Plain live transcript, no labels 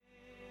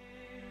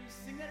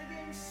Sing that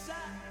again, set.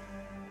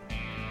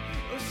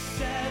 Oh,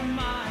 set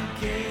my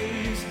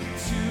gaze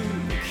to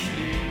the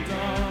kingdom.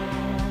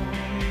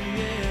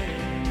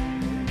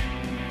 Yeah.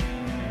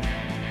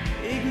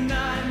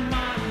 Ignite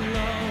my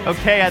love.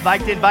 Okay, I'd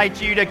like to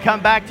invite you to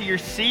come back to your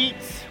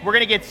seats. We're going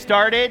to get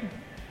started.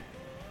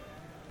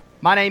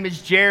 My name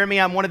is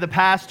Jeremy. I'm one of the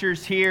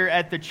pastors here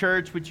at the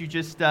church, which you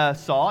just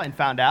saw and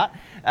found out.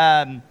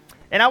 And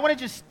I want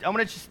to just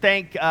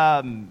thank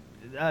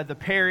the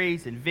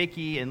Perrys and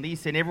Vicky and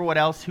Lisa and everyone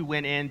else who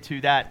went into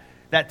that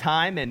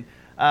time. And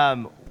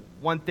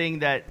one thing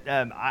that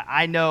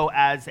I know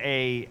as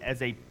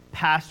a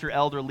pastor,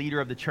 elder, leader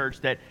of the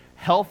church, that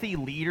healthy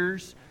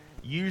leaders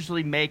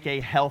usually make a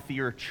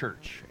healthier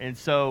church. And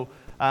so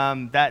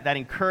that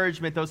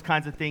encouragement, those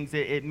kinds of things,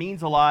 it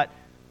means a lot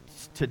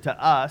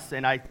to us,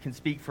 and I can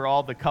speak for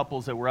all the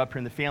couples that were up here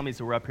and the families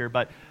that were up here,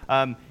 but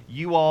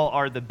you all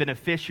are the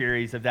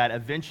beneficiaries of that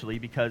eventually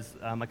because,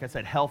 like I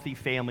said, healthy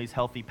families,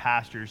 healthy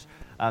pastors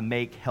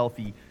make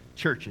healthy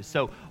churches.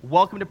 So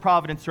welcome to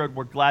Providence Road.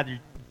 We're glad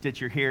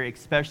that you're here,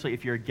 especially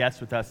if you're a guest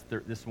with us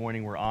this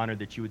morning. We're honored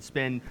that you would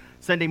spend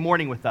Sunday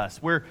morning with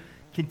us. We're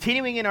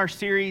continuing in our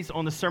series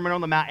on the Sermon on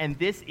the Mount, and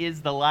this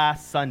is the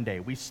last Sunday.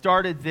 We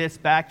started this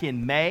back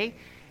in May,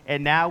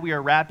 and now we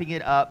are wrapping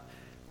it up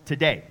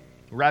today.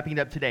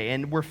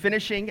 And we're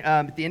finishing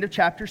at the end of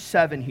chapter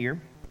 7 here,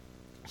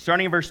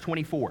 starting in verse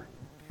 24.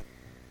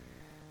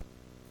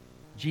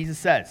 Jesus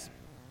says,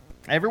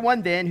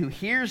 "Everyone then who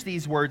hears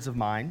these words of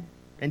mine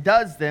and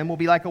does them will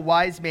be like a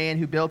wise man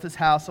who built his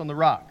house on the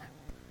rock.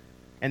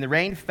 And the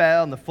rain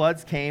fell, and the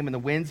floods came, and the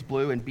winds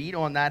blew and beat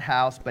on that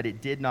house, but it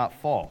did not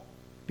fall,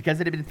 because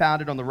it had been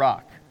founded on the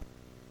rock.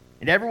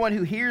 And everyone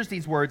who hears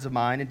these words of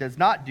mine and does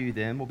not do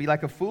them will be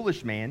like a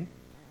foolish man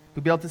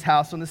who built his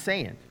house on the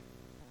sand.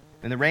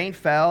 And the rain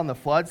fell, and the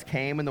floods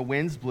came, and the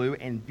winds blew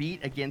and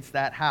beat against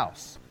that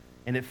house,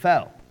 and it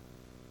fell.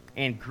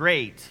 And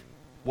great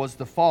was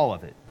the fall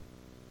of it."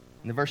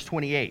 In verse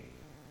 28,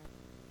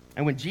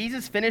 "And when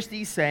Jesus finished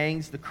these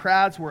sayings, the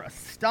crowds were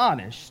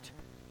astonished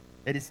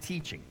at his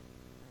teaching.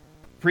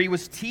 For he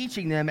was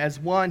teaching them as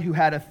one who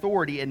had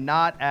authority and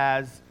not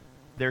as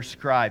their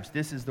scribes."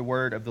 This is the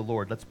word of the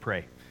Lord. Let's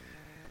pray.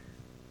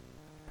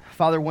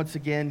 Father, once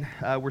again,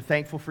 we're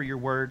thankful for your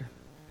word.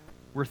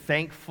 We're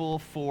thankful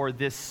for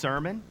this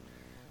sermon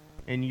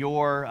and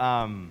your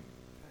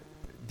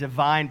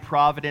divine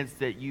providence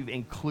that you've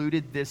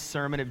included this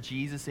sermon of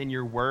Jesus in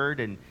your word,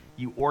 and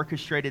you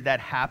orchestrated that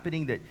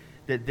happening,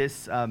 that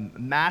this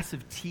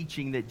massive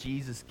teaching that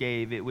Jesus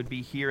gave, it would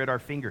be here at our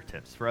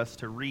fingertips for us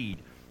to read,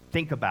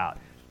 think about,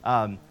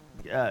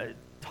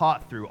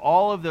 taught through.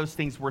 All of those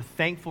things, we're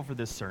thankful for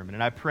this sermon.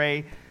 And I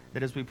pray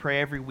that as we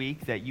pray every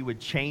week, that you would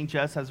change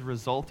us as a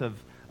result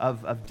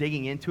of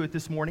digging into it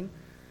this morning.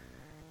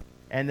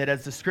 And that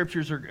as the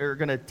scriptures are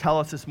going to tell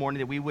us this morning,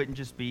 that we wouldn't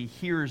just be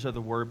hearers of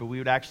the word, but we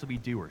would actually be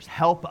doers.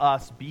 Help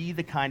us be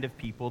the kind of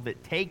people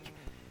that take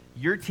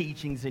your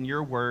teachings and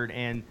your word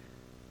and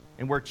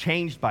we're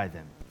changed by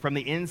them from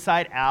the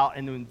inside out,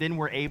 and then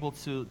we're able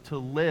to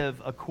live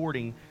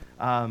according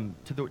to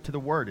the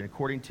word and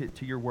according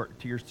to your word,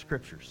 to your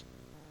scriptures.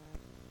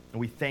 And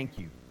we thank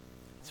you.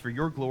 It's for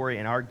your glory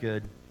and our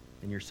good.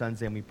 In your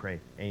son's name we pray.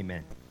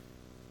 Amen.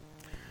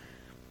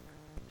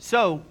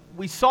 So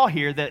we saw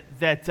here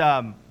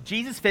that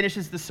Jesus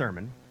finishes the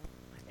sermon,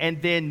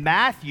 and then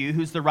Matthew,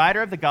 who's the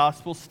writer of the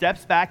gospel,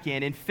 steps back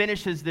in and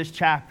finishes this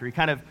chapter. He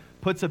kind of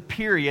puts a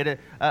period,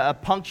 a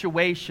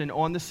punctuation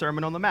on the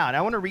Sermon on the Mount.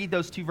 I want to read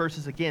those two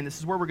verses again. This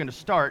is where we're going to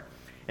start,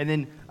 and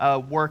then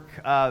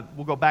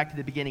we'll go back to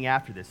the beginning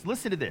after this.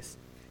 Listen to this,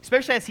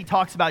 especially as he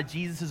talks about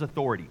Jesus'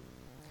 authority.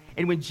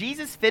 "And when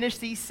Jesus finished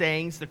these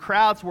sayings, the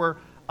crowds were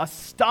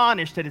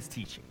astonished at his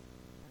teaching."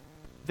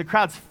 The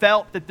crowds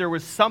felt that there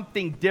was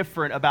something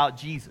different about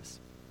Jesus.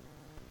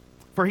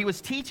 "For he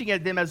was teaching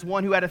at them as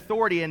one who had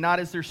authority and not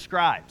as their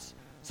scribes."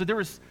 So there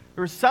was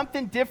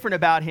something different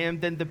about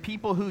him than the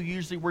people who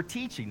usually were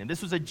teaching them.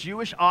 This was a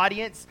Jewish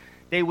audience.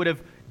 They would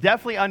have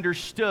definitely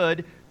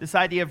understood this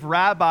idea of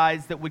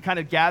rabbis that would kind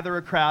of gather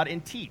a crowd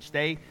and teach.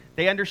 They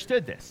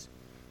understood this.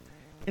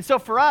 And so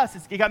for us,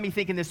 it got me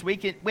thinking this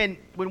week, when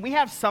we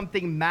have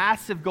something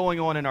massive going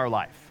on in our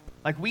life,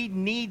 like we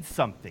need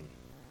something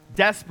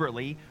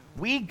desperately,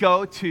 we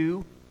go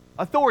to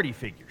authority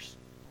figures.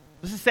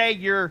 Let's just say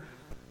you're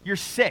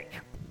sick,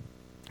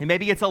 and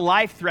maybe it's a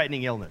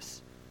life-threatening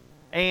illness,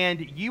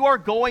 and you are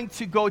going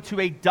to go to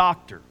a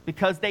doctor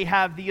because they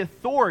have the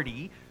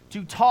authority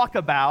to talk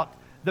about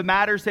the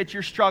matters that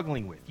you're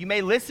struggling with. You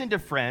may listen to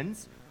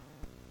friends,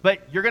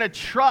 but you're going to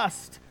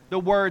trust the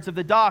words of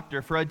the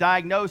doctor for a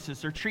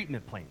diagnosis or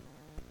treatment plan.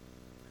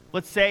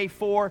 Let's say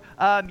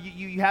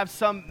you have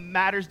some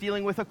matters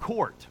dealing with a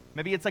court.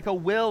 Maybe it's like a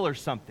will or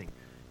something.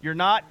 You're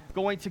not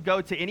going to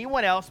go to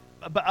anyone else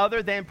but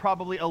other than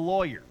probably a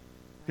lawyer,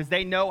 because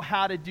they know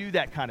how to do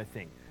that kind of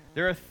thing.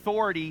 Their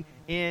authority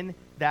in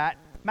that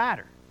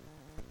matter.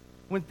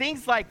 When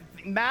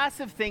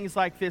massive things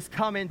like this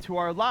come into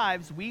our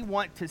lives, we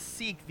want to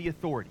seek the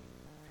authority.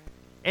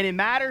 And in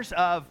matters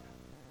of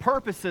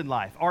purpose in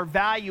life, our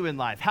value in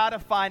life, how to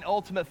find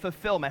ultimate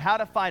fulfillment, how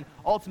to find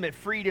ultimate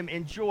freedom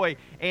and joy,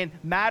 and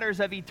matters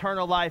of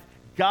eternal life,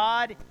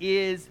 God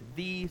is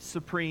the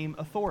supreme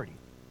authority.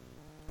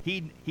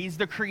 He's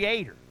the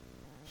creator.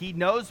 He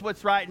knows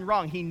what's right and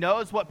wrong. He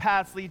knows what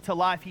paths lead to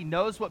life. He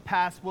knows what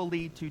paths will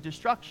lead to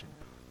destruction.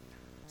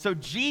 So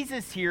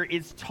Jesus here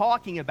is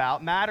talking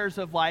about matters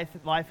of life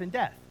and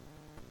death.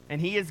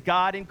 And he is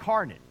God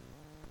incarnate.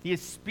 He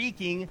is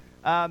speaking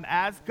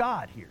as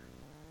God here.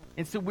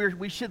 And so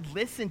we should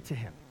listen to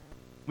him.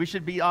 We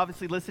should be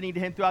obviously listening to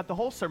him throughout the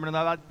whole sermon,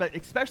 but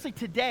especially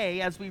today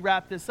as we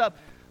wrap this up,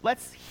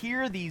 let's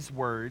hear these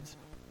words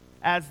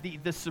as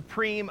the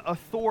supreme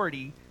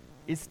authority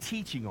is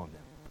teaching on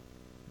them.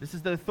 This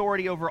is the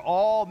authority over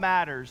all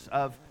matters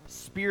of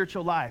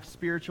spiritual life,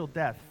 spiritual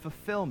death,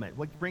 fulfillment,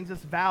 what brings us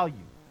value.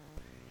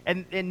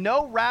 And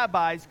no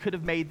rabbis could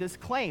have made this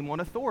claim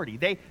on authority.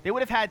 They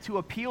would have had to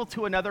appeal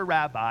to another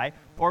rabbi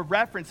or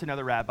reference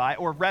another rabbi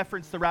or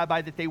reference the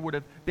rabbi that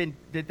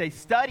they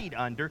studied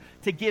under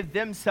to give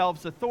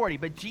themselves authority.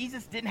 But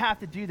Jesus didn't have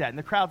to do that, and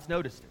the crowds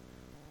noticed it.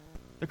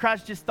 The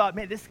crowds just thought,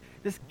 man, this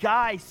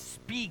guy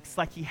speaks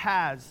like he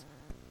has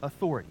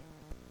authority.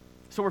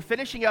 So we're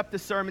finishing up the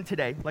sermon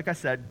today, like I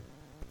said,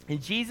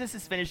 and Jesus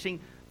is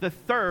finishing the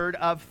third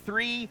of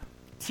three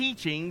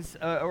teachings,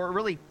 or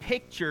really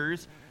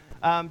pictures,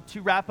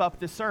 to wrap up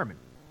the sermon.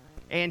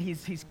 And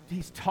he's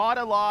taught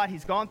a lot.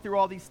 He's gone through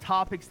all these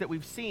topics that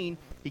we've seen.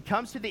 He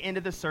comes to the end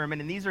of the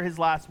sermon, and these are his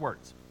last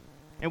words.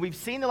 And we've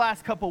seen the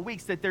last couple of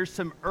weeks that there's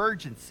some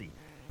urgency.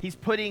 He's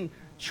putting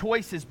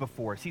choices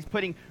before us. He's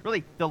putting,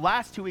 really, the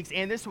last 2 weeks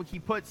and this week, he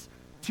puts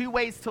 2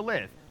 ways to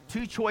live,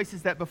 2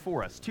 choices that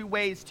before us, 2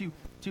 ways to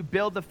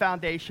build the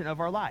foundation of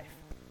our life.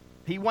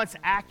 He wants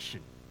action.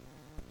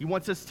 He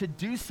wants us to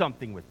do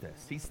something with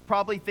this. He's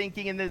probably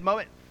thinking in the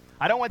moment,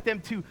 I don't want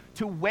them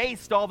to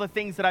waste all the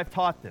things that I've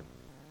taught them.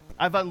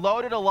 I've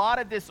unloaded a lot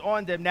of this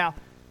on them. Now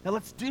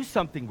let's do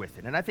something with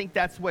it. And I think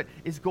that's what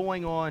is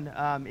going on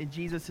in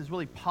Jesus'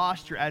 really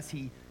posture as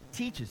he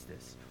teaches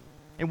this.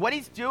 And what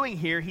he's doing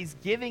here, he's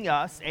giving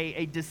us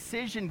a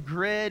decision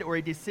grid or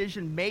a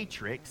decision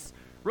matrix,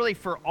 really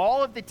for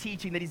all of the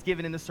teaching that he's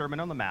given in the Sermon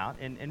on the Mount,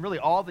 and really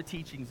all the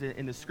teachings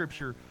in the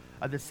Scripture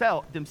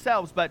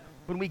themselves. But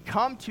when we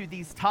come to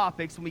these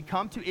topics, when we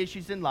come to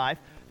issues in life,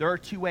 there are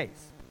 2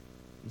 ways.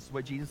 This is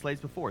what Jesus lays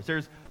before us.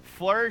 There's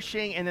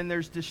flourishing, and then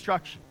there's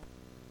destruction.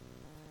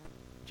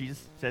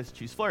 Jesus says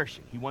choose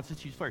flourishing. He wants us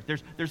to choose flourishing.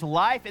 There's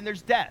life and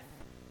there's death.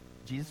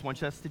 Jesus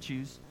wants us to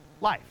choose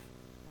life.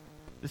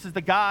 This is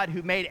the God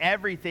who made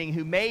everything,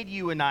 who made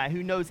you and I,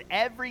 who knows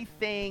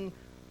everything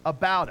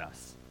about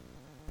us.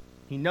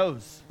 He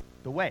knows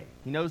the way.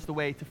 He knows the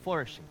way to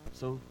flourishing.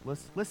 So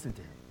let's listen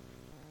to him.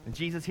 And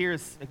Jesus here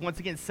is,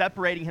 once again,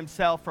 separating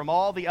himself from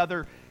all the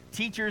other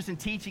teachers and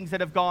teachings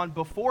that have gone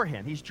before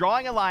him. He's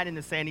drawing a line in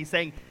the sand. He's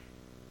saying,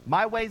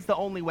 my way is the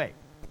only way.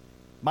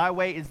 My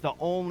way is the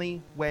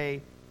only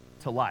way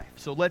to life.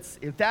 So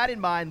with that in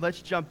mind,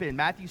 let's jump in.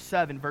 Matthew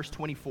 7, verse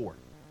 24. It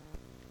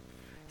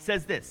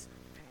says this,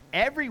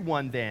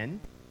 everyone then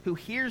who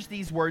hears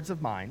these words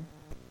of mine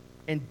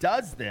and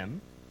does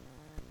them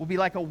will be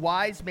like a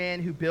wise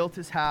man who built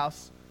his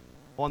house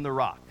on the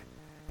rock.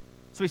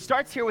 So he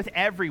starts here with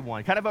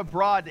everyone, kind of a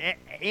broad,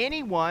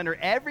 anyone or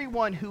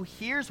everyone who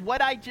hears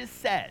what I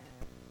just said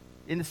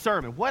in the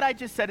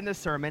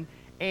sermon,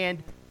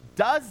 and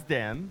does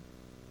them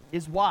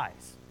is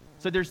wise.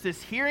 So there's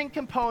this hearing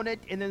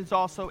component, and then there's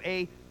also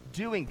a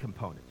doing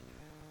component.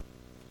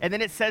 And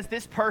then it says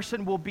this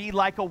person will be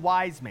like a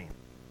wise man.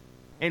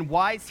 And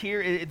wise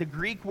here, the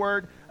Greek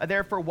word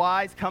there for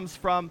wise comes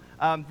from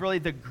really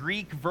the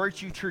Greek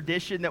virtue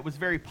tradition that was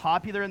very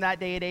popular in that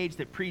day and age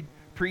that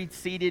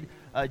preceded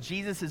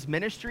Jesus'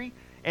 ministry.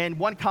 And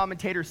one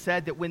commentator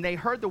said that when they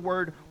heard the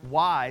word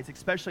wise,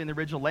 especially in the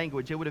original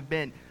language, it would have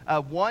been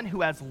one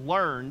who has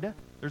learned,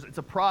 it's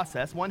a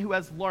process, one who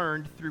has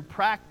learned through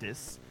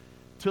practice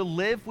to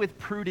live with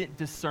prudent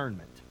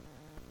discernment.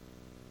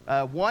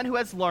 One who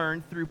has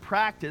learned through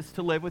practice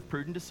to live with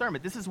prudent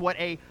discernment. This is what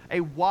a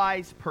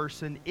wise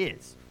person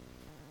is.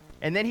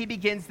 And then he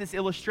begins this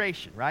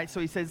illustration, right? So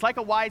he says, like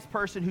a wise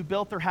person who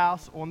built their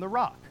house on the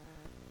rock.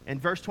 And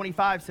verse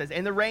 25 says,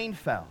 and the rain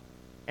fell,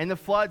 and the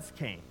floods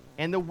came,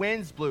 and the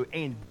winds blew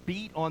and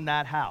beat on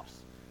that house.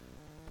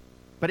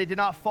 But it did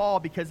not fall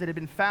because it had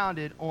been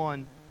founded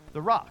on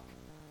the rock.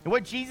 And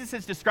what Jesus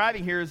is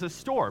describing here is a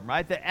storm,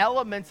 right? The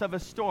elements of a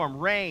storm,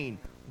 rain,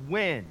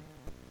 wind,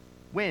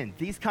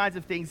 these kinds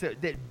of things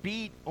that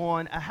beat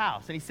on a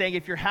house. And he's saying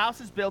if your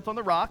house is built on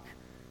the rock,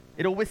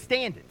 it'll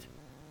withstand it.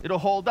 It'll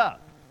hold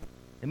up.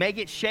 It may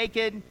get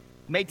shaken,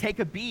 may take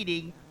a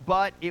beating,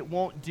 but it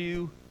won't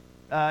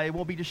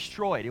be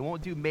destroyed. It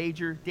won't do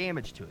major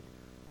damage to it.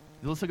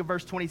 Let's look at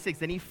verse 26.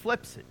 Then he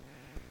flips it,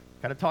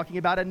 kind of talking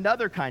about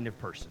another kind of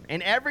person.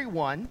 And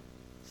everyone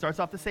starts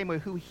off the same way,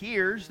 who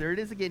hears, there it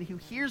is again, who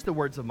hears the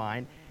words of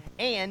mine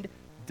and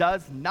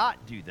does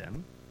not do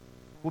them,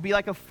 will be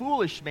like a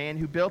foolish man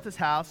who built his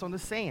house on the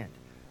sand.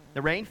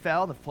 The rain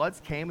fell, the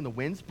floods came, and the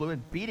winds blew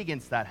and beat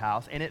against that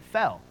house, and it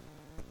fell.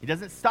 He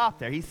doesn't stop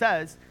there. He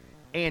says,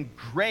 and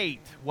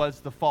great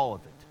was the fall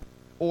of it.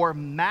 Or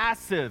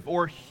massive,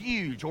 or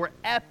huge, or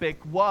epic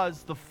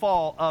was the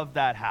fall of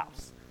that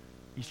house.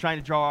 He's trying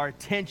to draw our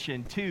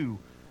attention to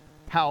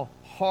how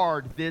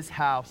hard this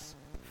house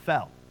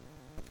fell.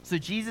 So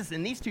Jesus,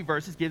 in these two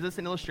verses, gives us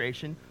an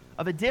illustration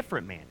of a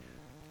different man.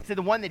 He said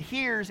the one that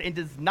hears and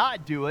does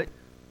not do it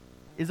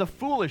is a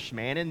foolish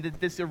man. And in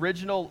the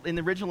original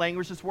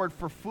language, this word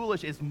for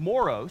foolish is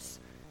moros.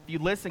 If you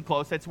listen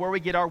close, that's where we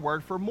get our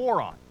word for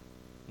moron.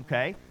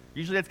 Okay?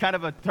 Usually that's kind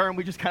of a term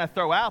we just kind of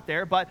throw out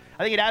there, but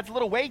I think it adds a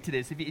little weight to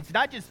this. It's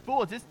not just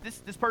foolish,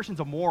 this person's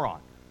a moron,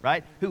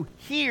 right? Who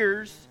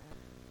hears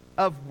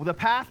of the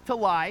path to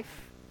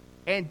life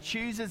and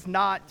chooses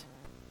not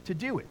to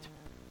do it.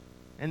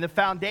 And the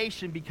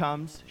foundation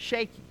becomes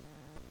shaky.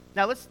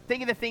 Now let's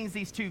think of the things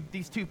these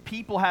two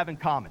people have in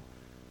common.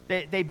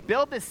 They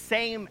build the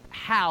same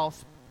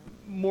house,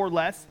 more or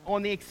less,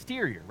 on the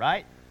exterior,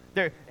 right?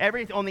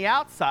 On the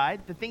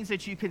outside, the things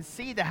that you can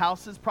see, the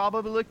houses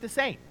probably look the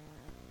same.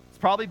 It's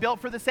probably built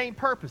for the same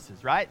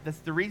purposes, right? That's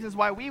the reasons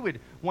why we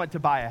would want to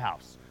buy a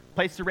house.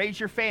 Place to raise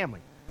your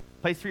family.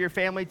 Place for your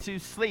family to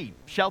sleep,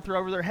 shelter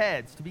over their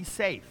heads, to be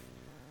safe.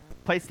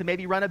 Place to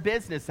maybe run a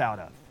business out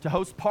of, to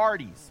host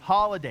parties,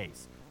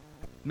 holidays,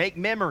 make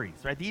memories,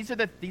 right? These are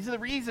the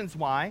reasons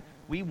why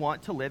we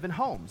want to live in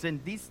homes. And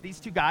these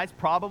two guys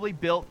probably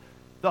built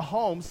the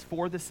homes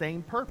for the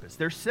same purpose.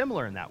 They're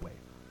similar in that way.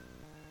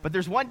 But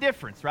there's one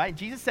difference, right?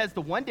 Jesus says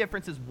the one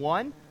difference is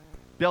one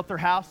built their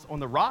house on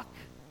the rock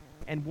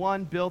and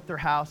one built their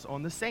house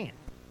on the sand.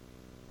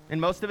 And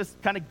most of us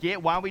kind of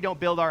get why we don't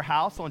build our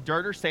house on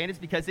dirt or sand is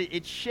because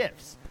it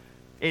shifts.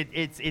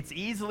 It's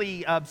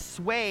easily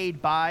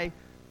swayed by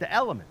the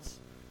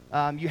elements.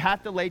 You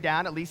have to lay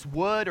down at least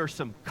wood or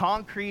some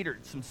concrete or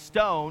some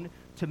stone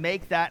to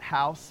make that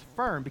house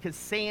firm because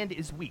sand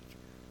is weak.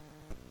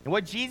 And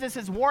what Jesus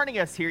is warning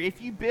us here,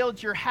 if you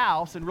build your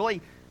house, and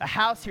really a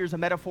house here is a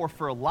metaphor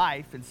for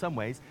life in some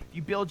ways, if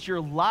you build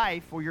your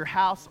life or your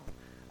house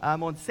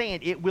on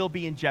sand, it will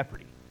be in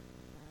jeopardy.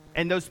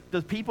 And those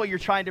people you're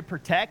trying to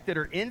protect that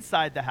are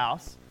inside the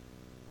house,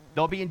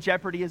 they'll be in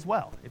jeopardy as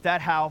well if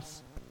that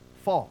house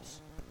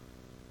falls.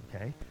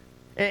 Okay?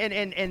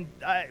 And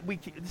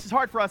this is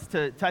hard for us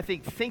to I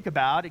think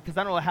about it because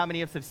I don't know how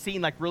many of us have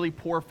seen like really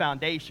poor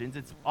foundations.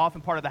 It's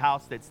often part of the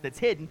house that's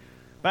hidden.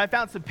 But I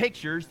found some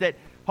pictures that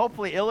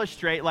hopefully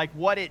illustrate like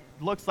what it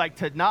looks like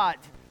to not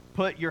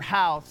put your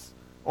house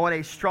on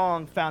a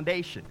strong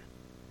foundation.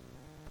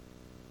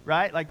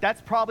 Right? Like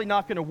that's probably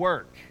not going to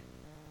work.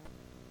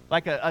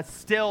 Like a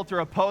stilt or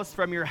a post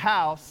from your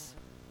house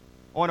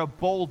on a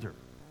boulder.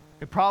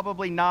 It's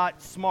probably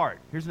not smart.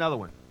 Here's another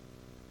one.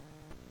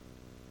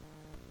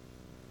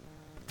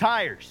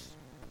 Tires.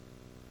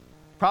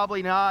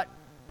 Probably not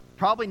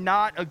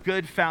a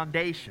good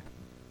foundation.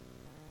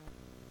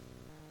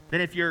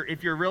 Then if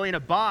you're really in a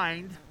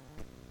bind,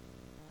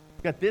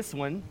 you got this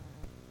one.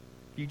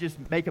 You just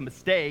make a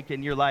mistake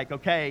and you're like,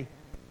 okay,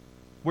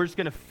 we're just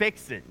going to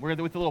fix it. We're going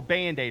to do it with a little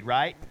Band-Aid,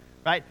 right?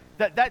 Right?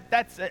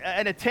 That's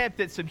an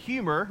attempt at some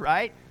humor,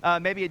 right?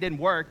 Maybe it didn't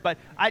work, but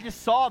I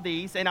just saw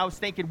these and I was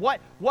thinking, what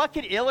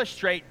could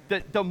illustrate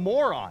the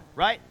moron,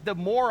 right? The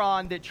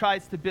moron that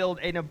tries to build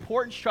an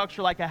important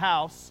structure like a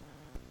house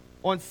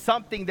on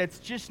something that's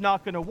just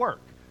not going to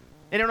work.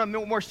 And on a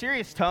more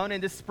serious tone,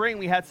 in this spring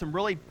we had some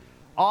really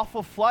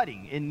awful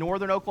flooding in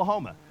northern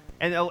Oklahoma.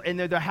 And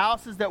the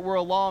houses that were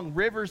along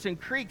rivers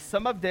and creeks,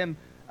 some of them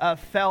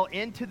fell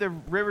into the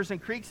rivers and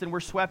creeks and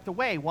were swept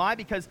away. Why?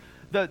 Because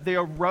the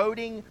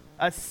eroding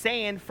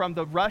sand from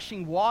the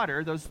rushing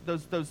water, those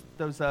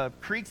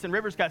creeks and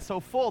rivers got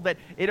so full that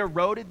it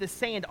eroded the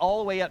sand all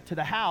the way up to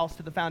the house,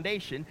 to the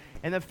foundation,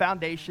 and the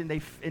foundation,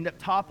 they end up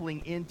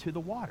toppling into the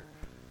water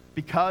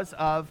because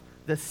of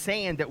the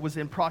sand that was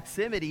in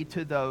proximity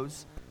to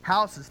those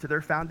houses, to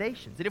their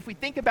foundations. And if we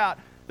think about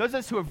those of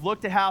us who have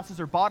looked at houses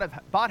or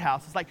bought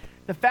houses, like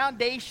the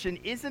foundation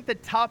isn't the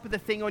top of the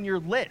thing on your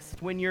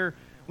list when you're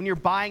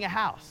buying a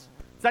house.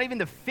 It's not even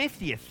the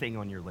 50th thing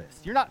on your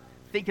list. You're not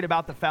thinking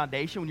about the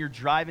foundation when you're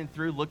driving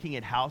through looking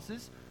at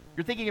houses.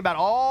 You're thinking about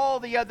all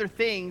the other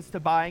things to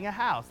buying a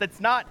house.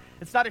 It's not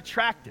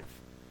attractive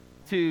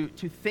to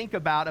think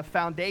about a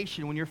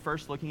foundation when you're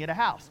first looking at a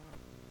house.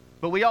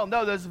 But we all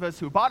know, those of us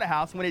who bought a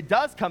house, when it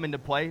does come into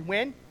play,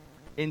 when?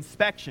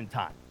 Inspection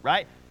time,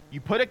 right?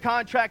 You put a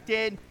contract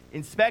in,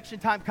 inspection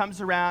time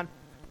comes around.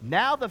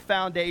 Now the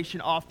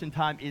foundation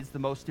oftentimes is the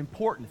most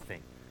important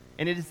thing.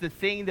 And it is the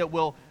thing that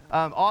will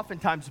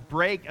oftentimes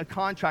break a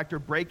contract or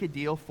break a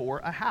deal for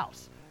a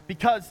house.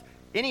 Because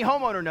any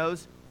homeowner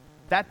knows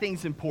that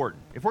thing's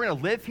important. If we're going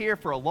to live here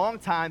for a long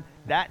time,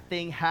 that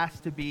thing has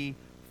to be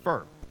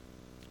firm.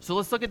 So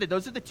let's look at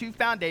those are the two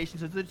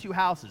foundations, those are the two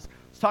houses.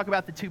 Let's talk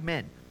about the two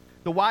men.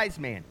 The wise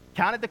man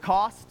counted the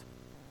cost,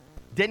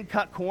 didn't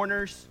cut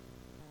corners,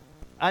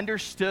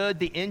 understood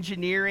the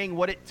engineering,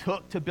 what it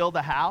took to build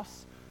a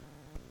house,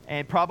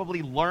 and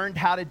probably learned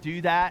how to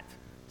do that,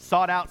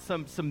 sought out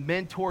some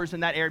mentors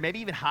in that area, maybe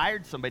even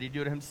hired somebody to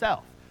do it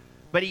himself.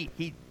 But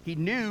he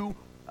knew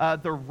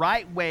the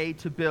right way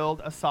to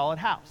build a solid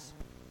house.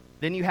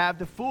 Then you have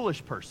the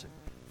foolish person,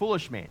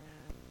 foolish man.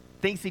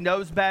 Thinks he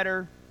knows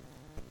better,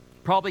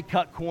 probably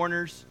cut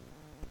corners.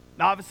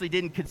 Obviously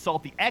didn't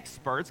consult the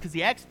experts, because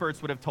the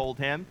experts would have told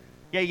him,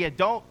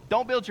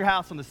 don't build your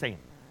house on the sand.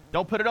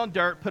 Don't put it on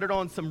dirt, put it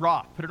on some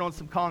rock, put it on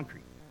some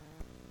concrete.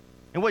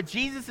 And what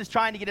Jesus is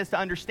trying to get us to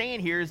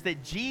understand here is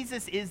that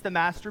Jesus is the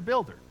master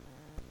builder.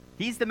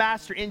 He's the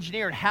master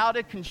engineer in how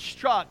to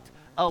construct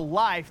a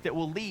life that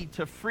will lead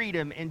to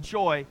freedom and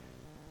joy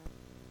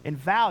and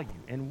value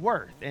and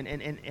worth.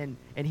 And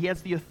he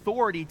has the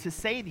authority to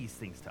say these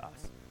things to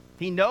us.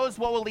 He knows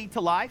what will lead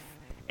to life,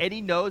 and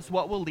he knows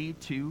what will lead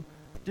to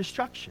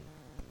destruction.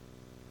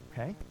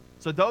 Okay?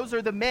 So those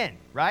are the men,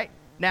 right?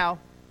 Now,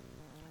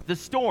 the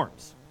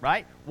storms,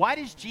 right? Why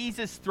does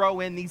Jesus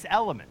throw in these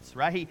elements,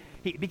 right?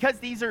 Because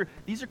these are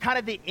kind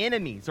of the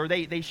enemies, or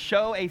they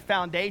show a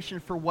foundation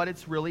for what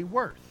it's really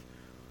worth.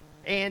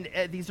 And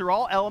these are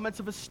all elements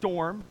of a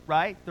storm,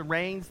 right? The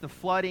rains, the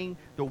flooding,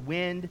 the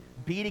wind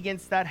beat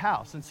against that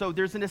house. And so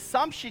there's an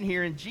assumption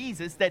here in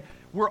Jesus that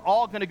we're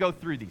all going to go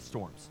through these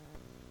storms.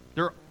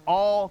 They're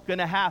all going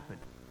to happen.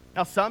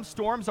 Now, some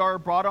storms are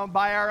brought on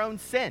by our own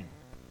sin,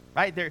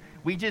 right?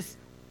 We just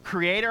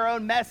create our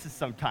own messes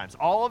sometimes.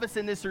 All of us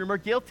in this room are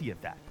guilty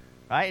of that,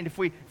 right? And if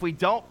we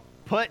don't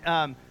put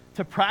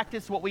to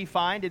practice what we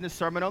find in the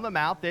Sermon on the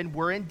Mount, then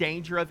we're in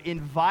danger of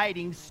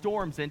inviting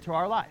storms into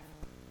our life.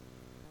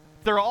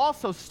 There are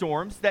also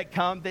storms that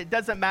come that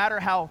doesn't matter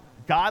how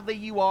godly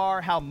you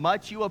are, how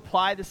much you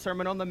apply the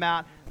Sermon on the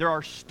Mount, there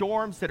are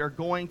storms that are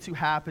going to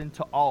happen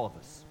to all of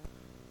us.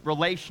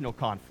 Relational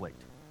conflict,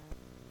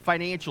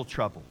 financial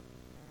trouble,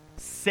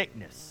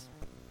 sickness,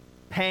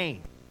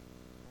 pain,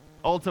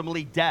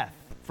 ultimately death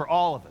for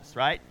all of us,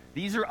 right?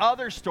 These are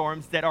other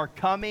storms that are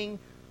coming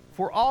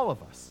for all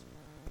of us.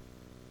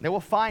 They will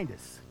find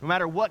us, no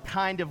matter what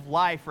kind of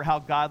life or how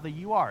godly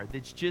you are.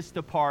 That's just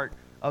a part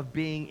of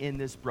being in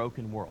this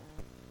broken world.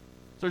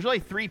 So there's really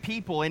three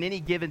people in any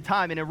given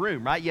time in a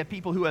room, right? You have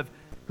people who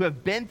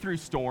have been through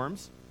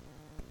storms.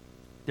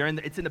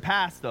 It's in the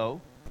past, though.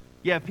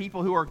 You have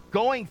people who are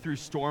going through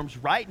storms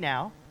right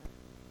now.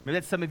 Maybe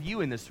that's some of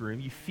you in this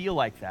room. You feel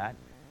like that.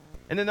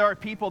 And then there are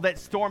people that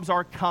storms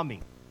are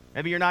coming.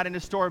 Maybe you're not in a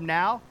storm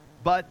now,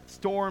 but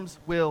storms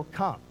will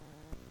come.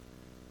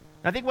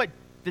 And I think what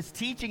this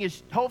teaching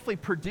is hopefully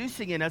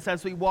producing in us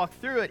as we walk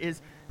through it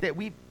is that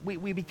we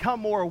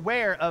become more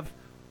aware of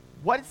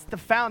what is the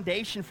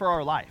foundation for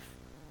our life.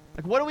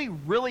 Like, what are we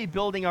really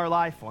building our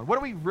life on? What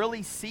are we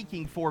really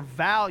seeking for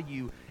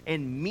value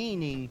and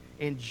meaning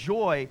and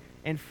joy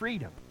and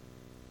freedom?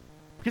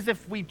 Because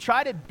if we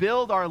try to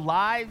build our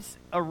lives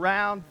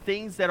around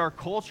things that our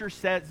culture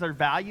says are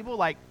valuable,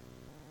 like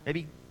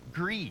maybe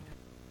greed,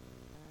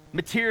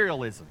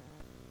 materialism,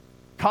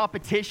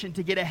 competition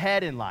to get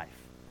ahead in life,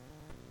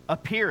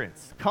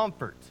 appearance,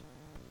 comfort,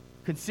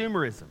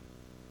 consumerism,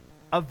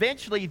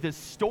 eventually the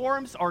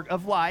storms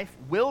of life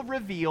will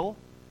reveal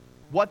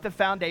what the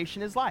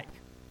foundation is like.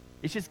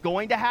 It's just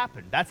going to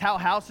happen. That's how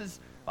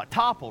houses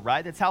topple,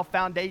 right? That's how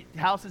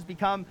houses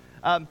become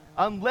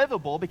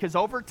unlivable, because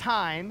over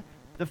time,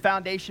 the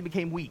foundation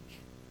became weak,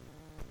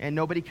 and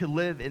nobody could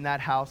live in that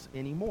house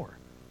anymore.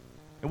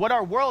 And what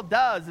our world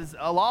does is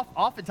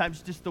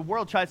oftentimes just the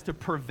world tries to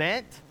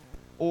prevent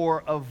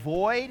or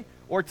avoid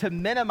or to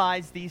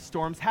minimize these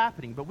storms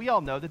happening. But we all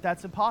know that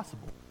that's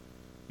impossible.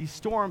 These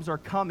storms are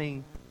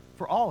coming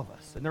for all of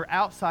us, and they're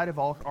outside of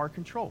all our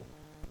control.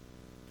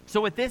 So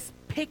with this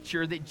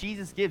picture that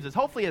Jesus gives us,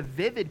 hopefully a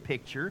vivid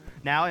picture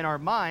now in our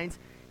minds,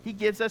 he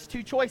gives us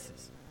two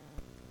choices.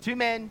 2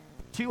 men,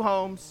 2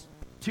 homes,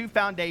 2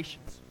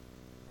 foundations.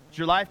 Is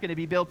your life going to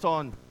be built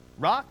on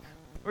rock,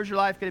 or is your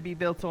life going to be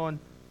built on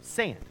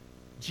sand?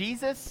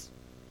 Jesus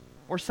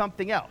or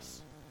something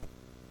else?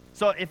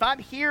 So if I'm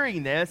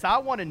hearing this, I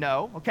want to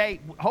know,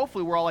 okay,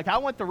 hopefully we're all like, I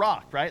want the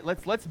rock, right?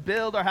 Let's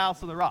build our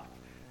house on the rock.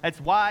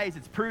 That's wise,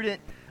 it's prudent,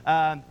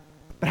 but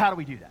how do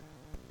we do that?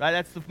 Right?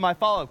 That's my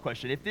follow-up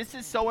question. If this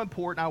is so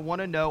important, I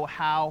want to know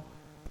how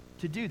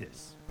to do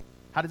this.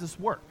 How does this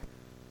work?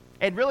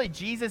 And really,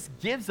 Jesus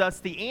gives us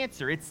the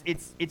answer.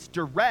 It's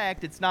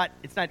direct. It's not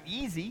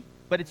easy,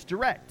 but it's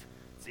direct.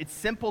 It's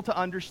simple to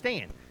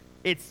understand.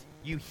 It's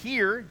you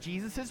hear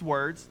Jesus'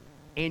 words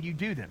and you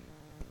do them,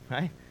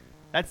 right?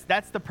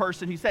 That's the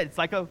person who said. It's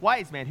like a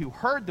wise man who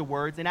heard the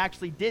words and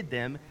actually did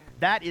them.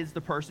 That is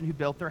the person who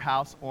built their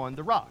house on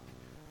the rock.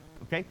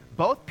 Okay?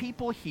 Both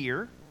people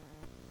hear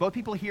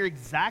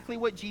exactly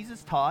what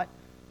Jesus taught,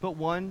 but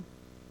one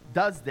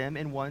does them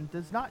and one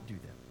does not do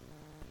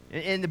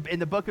them. In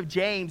the book of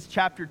James,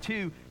 chapter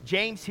 2,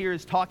 James here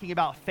is talking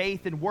about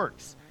faith and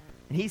works.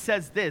 And he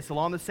says this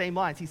along the same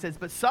lines. He says,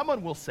 but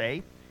someone will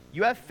say,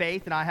 you have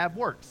faith and I have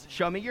works.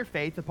 Show me your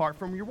faith apart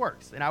from your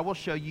works, and I will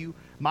show you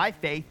my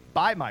faith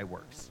by my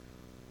works.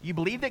 You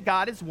believe that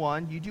God is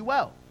one, you do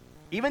well.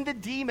 Even the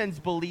demons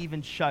believe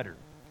and shudder.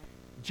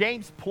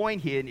 James'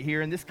 point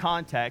here in this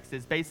context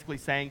is basically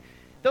saying,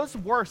 those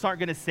works aren't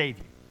going to save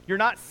you. You're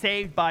not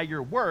saved by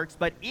your works,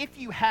 but if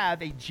you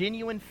have a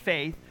genuine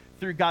faith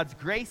through God's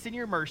grace and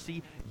your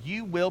mercy,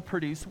 you will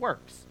produce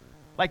works.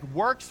 Like,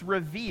 works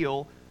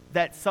reveal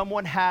that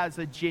someone has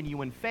a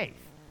genuine faith.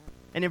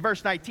 And in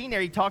verse 19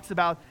 there, he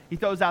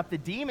throws out the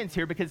demons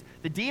here because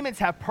the demons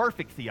have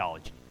perfect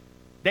theology.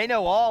 They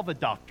know all the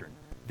doctrine.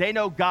 They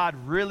know God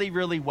really,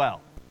 really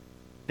well.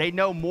 They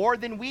know more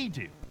than we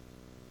do.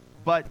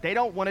 But they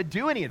don't want to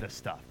do any of this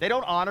stuff. They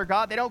don't honor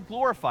God. They don't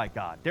glorify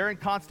God. They're in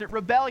constant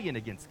rebellion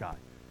against God.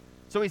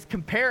 So he's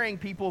comparing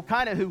people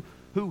kind of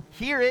who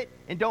hear it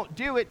and don't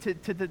do it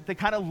to the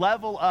kind of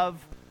level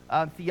of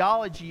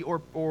theology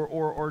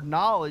or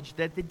knowledge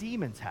that the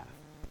demons have.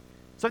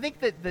 So I think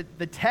that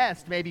the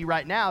test maybe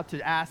right now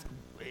to ask,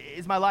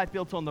 is my life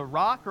built on the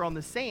rock or on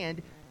the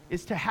sand,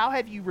 is to how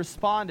have you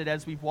responded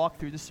as we've walked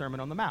through the Sermon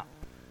on the Mount?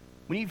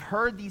 When you've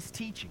heard these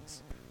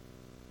teachings,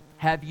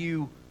 have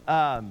you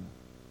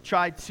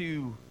tried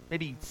to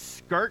maybe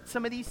skirt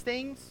some of these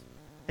things?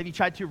 Have you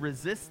tried to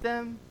resist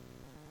them?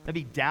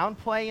 Maybe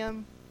downplay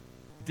them?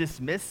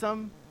 Dismiss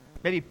them?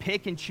 Maybe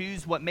pick and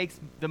choose what makes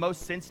the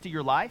most sense to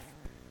your life?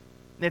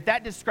 And if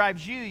that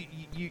describes you,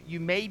 you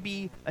may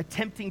be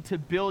attempting to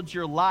build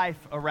your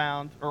life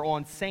around or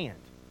on sand,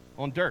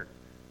 on dirt.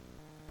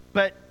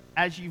 But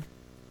as you've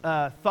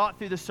thought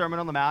through the Sermon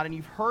on the Mount and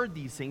you've heard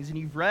these things and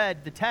you've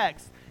read the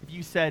text, if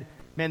you said,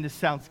 man, this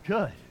sounds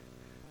good.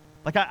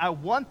 Like, I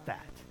want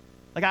that.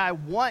 Like, I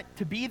want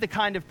to be the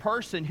kind of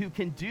person who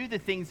can do the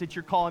things that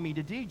you're calling me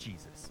to do,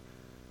 Jesus.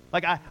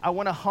 Like, I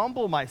want to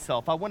humble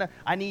myself.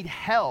 I need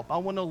help. I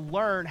want to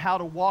learn how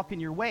to walk in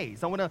your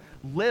ways. I want to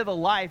live a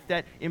life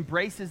that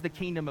embraces the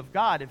kingdom of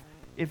God.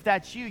 If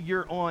that's you,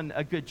 you're on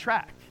a good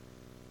track.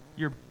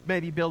 You're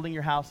maybe building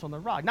your house on the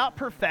rock. Not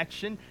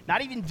perfection,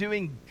 not even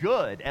doing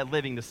good at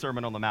living the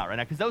Sermon on the Mount right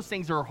now, because those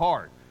things are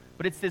hard.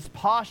 But it's this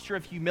posture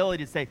of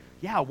humility to say,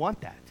 yeah, I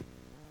want that.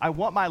 I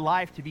want my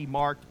life to be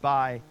marked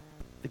by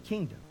the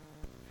kingdom.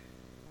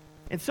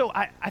 And so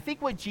I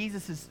think what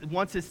Jesus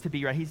wants us to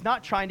be, right, he's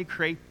not trying to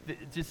create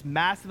just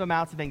massive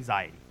amounts of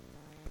anxiety.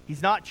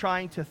 He's not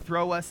trying to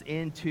throw us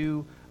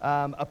into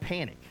a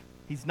panic.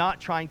 He's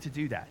not trying to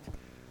do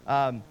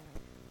that.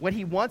 What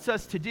he wants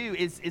us to do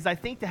is I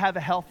think, to have a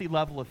healthy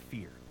level of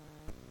fear.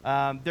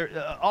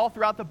 All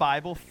throughout the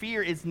Bible,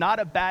 fear is not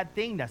a bad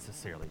thing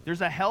necessarily.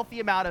 There's a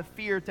healthy amount of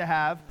fear to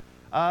have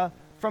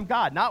from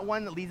God, not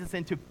one that leads us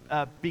into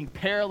being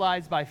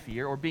paralyzed by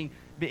fear or being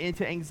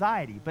into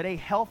anxiety, but a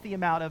healthy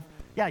amount of,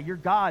 yeah, you're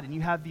God and you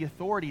have the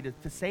authority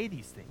to say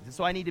these things. And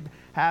so I need to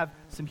have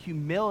some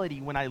humility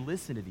when I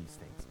listen to these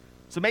things.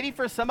 So maybe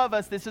for some of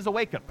us, this is a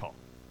wake-up call.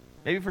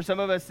 Maybe for some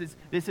of us,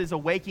 this is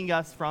awaking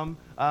us from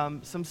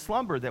some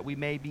slumber that we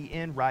may be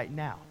in right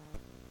now.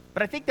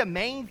 But I think the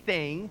main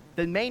thing,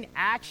 the main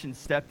action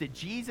step that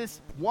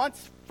Jesus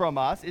wants from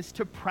us is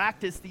to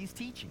practice these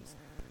teachings.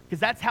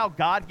 Because that's how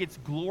God gets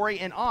glory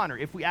and honor,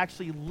 if we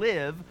actually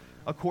live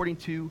according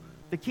to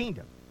the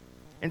kingdom.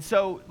 And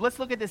so let's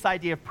look at this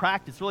idea of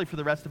practice really for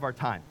the rest of our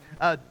time.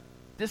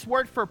 This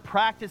word for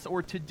practice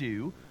or to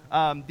do,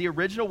 the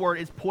original word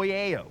is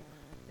poieo.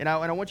 And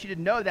I want you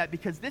to know that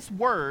because this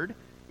word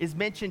is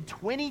mentioned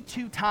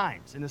 22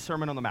 times in the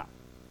Sermon on the Mount.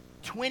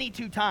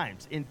 22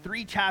 times in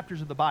 3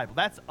 chapters of the Bible.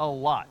 That's a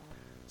lot.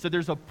 So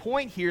there's a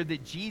point here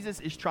that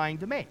Jesus is trying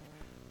to make.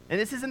 And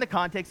this is in the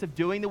context of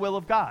doing the will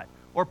of God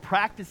or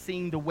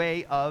practicing the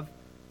way of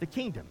the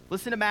kingdom.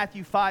 Listen to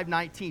Matthew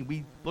 5:19.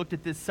 We looked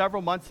at this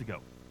several months ago.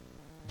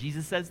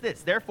 Jesus says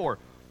this, therefore,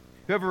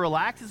 whoever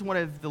relaxes one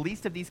of the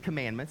least of these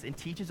commandments and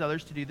teaches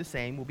others to do the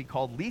same will be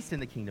called least in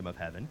the kingdom of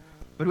heaven.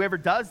 But whoever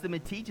does them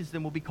and teaches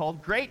them will be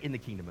called great in the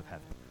kingdom of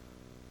heaven.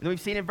 And then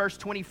we've seen in verse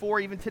 24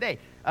 even today,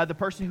 the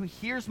person who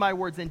hears my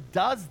words and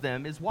does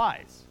them is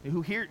wise.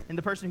 And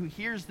the person who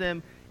hears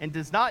them and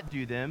does not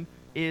do them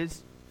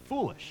is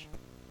foolish.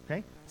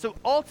 Okay? So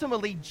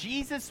ultimately,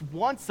 Jesus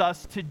wants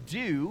us to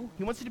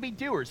he wants us to be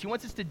doers. He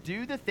wants us to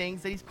do the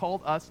things that he's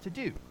called us to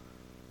do.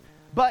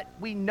 But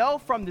we know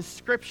from the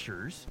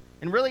scriptures,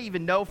 and really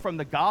even know from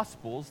the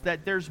Gospels,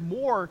 that there's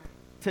more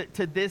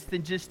to this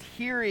than just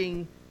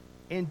hearing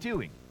and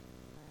doing.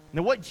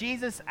 Now, what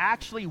Jesus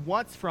actually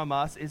wants from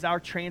us is our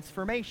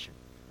transformation.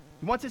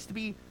 He wants us to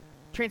be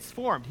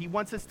transformed. He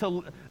wants us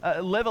to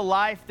live a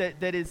life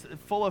that is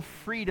full of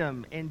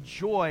freedom and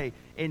joy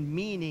and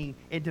meaning,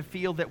 and to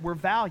feel that we're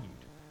valued.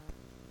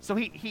 So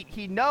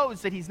he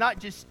knows that he's not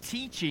just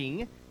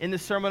teaching in the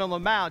Sermon on the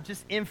Mount,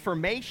 just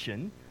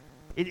information.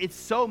 It's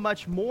so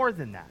much more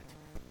than that.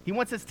 He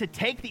wants us to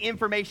take the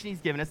information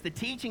he's given us, the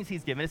teachings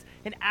he's given us,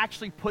 and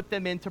actually put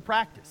them into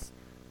practice,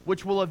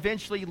 which will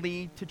eventually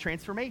lead to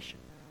transformation.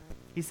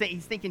 He's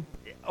thinking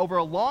over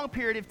a long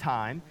period of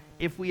time,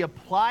 if we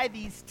apply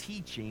these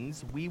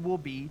teachings, we will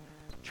be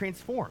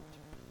transformed.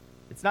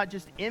 It's not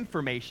just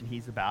information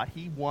he's about.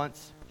 He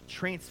wants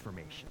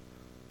transformation.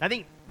 I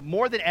think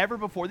more than ever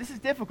before, this is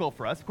difficult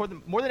for us,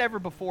 more than ever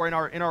before in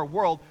our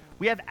world,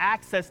 we have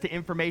access to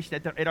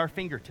information at our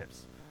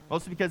fingertips.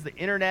 Mostly because the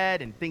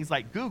internet and things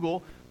like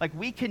Google, like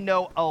we can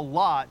know a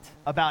lot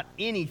about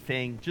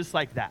anything just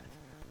like that.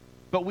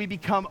 But we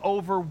become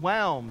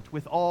overwhelmed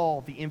with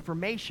all the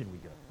information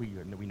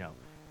we know.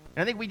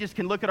 And I think we just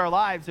can look at our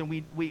lives and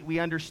we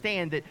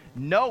understand that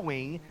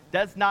knowing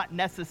does not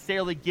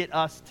necessarily get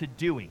us to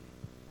doing.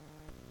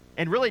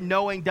 And really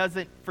knowing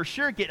doesn't for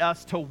sure get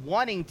us to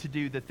wanting to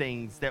do the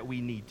things that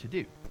we need to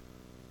do.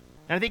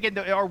 And I think in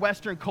our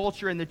Western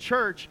culture in the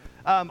church,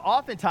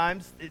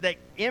 oftentimes that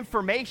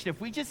information, if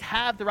we just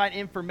have the right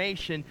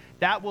information,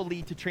 that will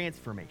lead to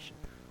transformation.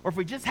 Or if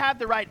we just have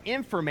the right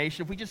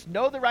information, if we just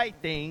know the right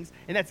things,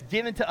 and that's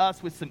given to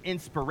us with some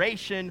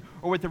inspiration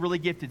or with a really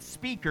gifted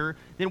speaker,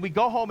 then we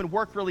go home and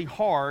work really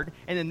hard,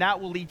 and then that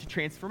will lead to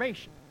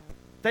transformation.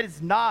 That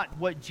is not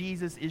what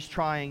Jesus is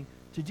trying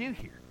to do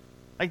here.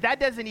 Like, that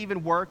doesn't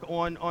even work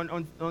on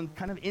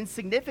kind of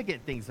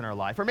insignificant things in our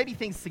life, or maybe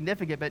things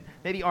significant, but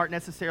maybe aren't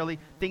necessarily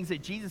things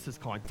that Jesus is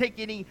calling. Take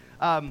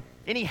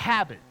any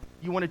habit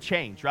you want to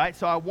change, right?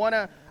 So I want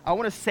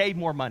to save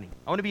more money.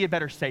 I want to be a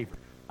better saver.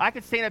 I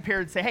could stand up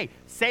here and say, hey,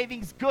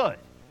 saving's good.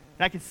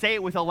 And I could say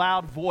it with a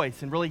loud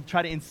voice and really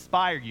try to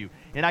inspire you.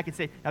 And I could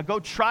say, now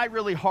go try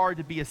really hard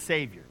to be a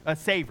saver.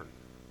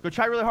 Go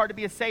try really hard to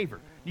be a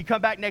saver. You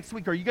come back next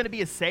week, are you going to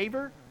be a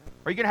saver?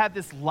 Or are you going to have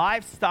this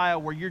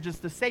lifestyle where you're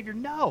just a savior?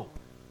 No,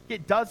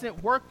 it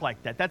doesn't work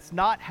like that. That's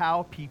not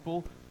how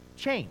people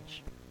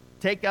change.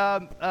 Take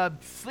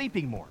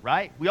sleeping more,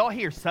 right? We all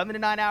hear 7 to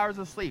 9 hours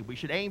of sleep. We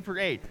should aim for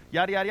 8,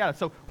 yada, yada, yada.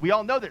 So we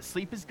all know that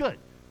sleep is good.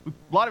 A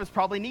lot of us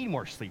probably need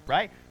more sleep,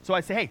 right? So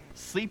I say, hey,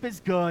 sleep is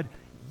good.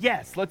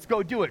 Yes, let's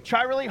go do it.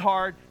 Try really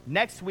hard.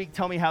 Next week,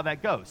 tell me how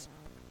that goes.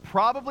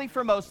 Probably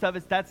for most of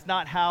us, that's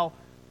not how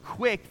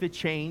quick the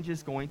change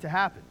is going to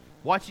happen.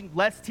 Watching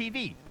less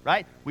TV,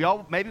 right?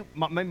 Maybe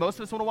most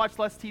of us want to watch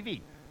less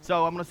TV.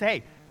 So I'm going to say,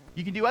 hey,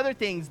 you can do other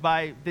things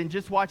than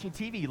just watching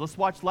TV. Let's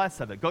watch less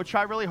of it. Go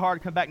try really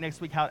hard. Come back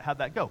next week. How'd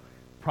that go?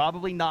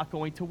 Probably not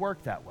going to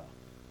work that well,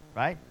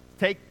 right?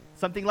 Take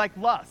something like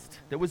lust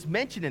that was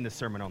mentioned in the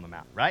Sermon on the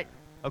Mount, right?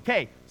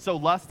 Okay, so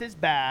lust is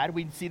bad.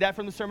 We see that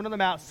from the Sermon on the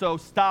Mount, so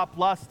stop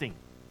lusting.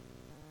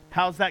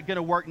 How's that going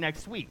to work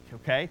next week,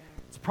 okay?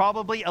 It's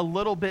probably a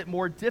little bit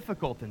more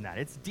difficult than that.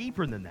 It's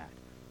deeper than that.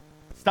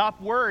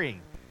 Stop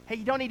worrying. Hey,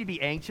 you don't need to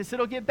be anxious.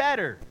 It'll get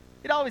better.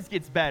 It always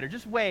gets better.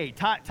 Just wait.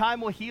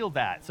 Time will heal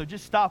that, so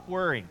just stop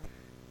worrying.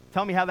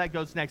 Tell me how that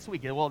goes next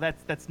week. Well,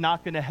 that's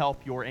not going to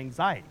help your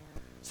anxiety.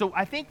 So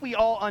I think we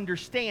all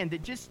understand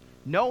that just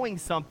knowing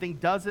something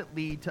doesn't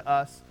lead to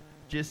us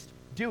just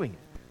doing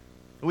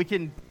it. We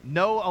can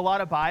know a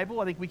lot of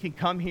Bible. I think we can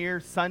come here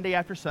Sunday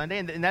after Sunday,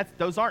 and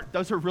those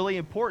are really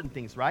important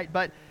things, right?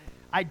 But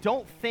I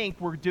don't think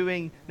we're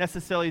doing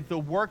necessarily the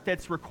work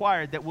that's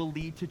required that will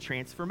lead to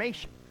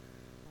transformation.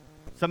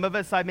 Some of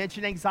us, I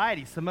mentioned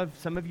anxiety. Some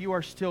of you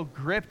are still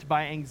gripped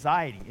by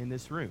anxiety in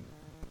this room.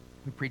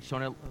 We preached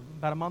on it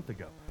about a month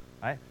ago,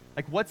 right?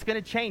 Like, what's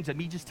going to change?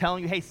 Me just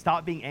telling you, hey,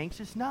 stop being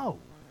anxious? No.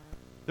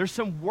 There's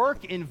some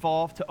work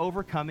involved to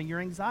overcoming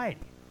your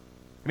anxiety.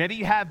 Maybe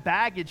you have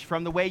baggage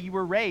from the way you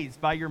were raised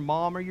by your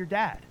mom or your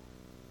dad.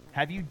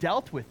 Have you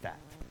dealt with that?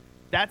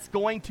 That's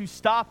going to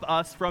stop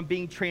us from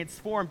being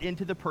transformed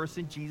into the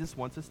person Jesus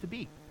wants us to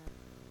be.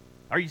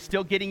 Are you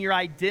still getting your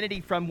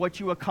identity from what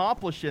you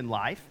accomplish in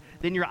life,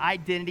 then your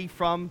identity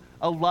from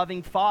a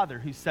loving father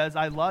who says,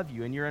 I love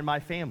you and you're in my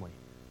family?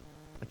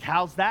 Like,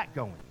 how's that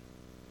going?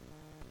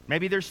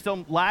 Maybe there's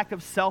still lack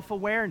of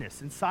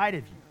self-awareness inside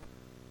of you.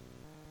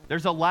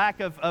 There's a lack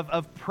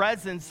of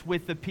presence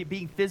with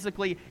being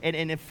physically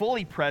and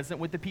fully present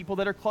with the people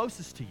that are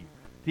closest to you,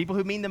 people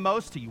who mean the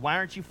most to you. Why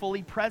aren't you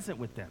fully present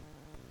with them?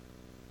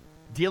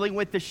 Dealing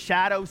with the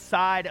shadow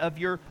side of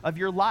your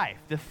life,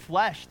 the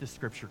flesh, the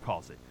scripture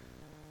calls it.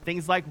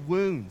 Things like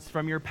wounds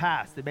from your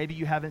past that maybe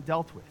you haven't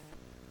dealt with.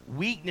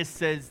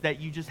 Weaknesses that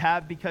you just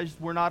have because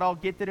we're not all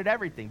gifted at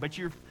everything, but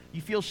you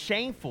feel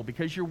shameful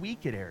because you're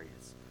weak at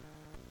areas.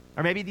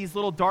 Or maybe these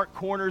little dark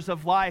corners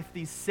of life,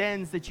 these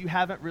sins that you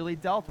haven't really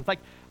dealt with. Like,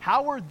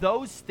 how are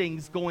those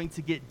things going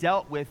to get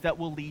dealt with that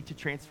will lead to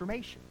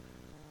transformation?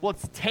 Well,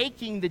 it's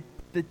taking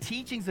the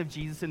teachings of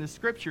Jesus in the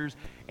scriptures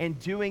and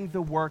doing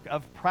the work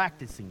of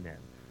practicing them,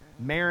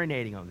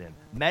 marinating on them,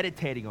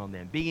 meditating on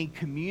them, being in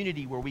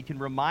community where we can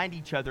remind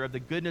each other of the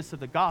goodness of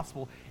the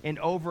gospel, and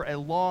over a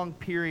long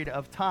period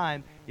of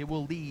time, it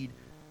will lead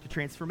to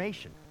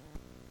transformation.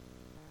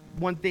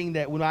 One thing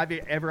that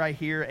whenever I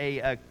hear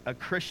a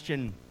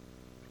Christian,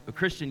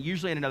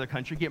 usually in another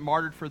country, get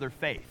martyred for their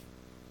faith,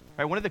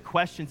 right? One of the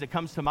questions that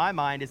comes to my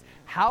mind is,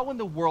 how in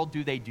the world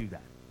do they do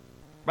that?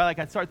 Right? Like,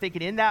 I start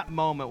thinking in that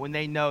moment when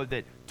they know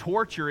that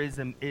torture is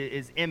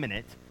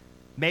imminent,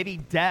 maybe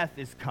death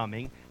is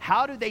coming,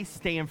 how do they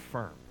stand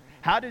firm?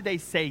 How do they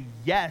say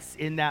yes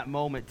in that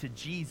moment to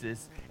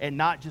Jesus and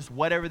not just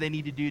whatever they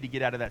need to do to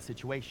get out of that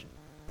situation?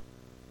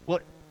 Well,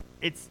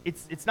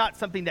 it's not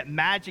something that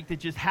magic that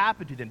just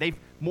happened to them. They've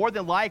more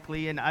than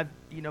likely, and I've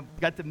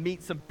got to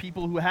meet some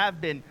people who have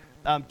been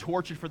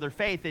tortured for their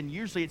faith, and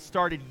usually it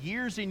started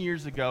years and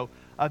years ago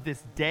of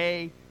this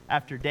day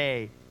after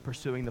day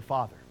pursuing the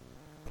Father.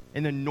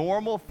 In the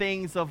normal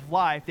things of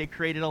life, they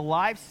created a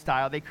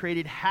lifestyle, they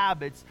created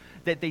habits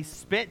that they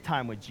spent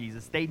time with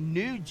Jesus. They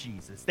knew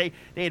Jesus. They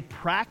had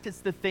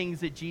practiced the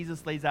things that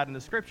Jesus lays out in the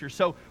scripture.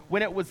 So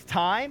when it was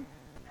time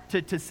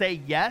to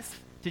say yes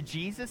to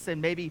Jesus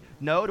and maybe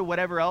no to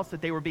whatever else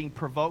that they were being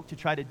provoked to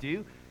try to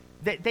do,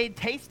 they had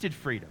tasted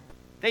freedom.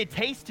 They had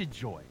tasted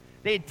joy.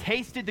 They had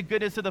tasted the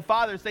goodness of the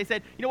Father. So they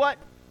said, you know what?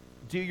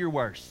 Do your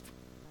worst.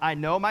 I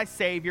know my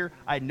Savior.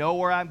 I know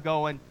where I'm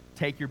going.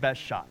 Take your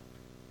best shot.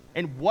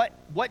 And what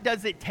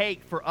does it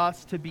take for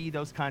us to be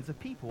those kinds of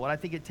people? Well, I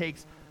think it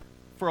takes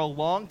for a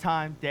long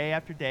time, day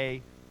after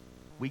day,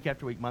 week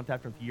after week, month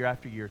after month, year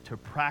after year, to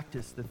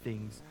practice the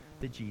things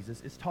that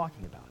Jesus is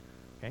talking about.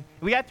 Okay?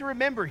 And we have to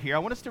remember here, I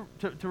want us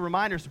to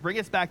remind us, to bring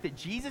us back that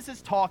Jesus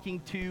is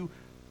talking to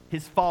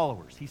his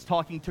followers. He's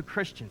talking to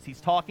Christians. He's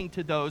talking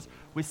to those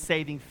with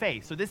saving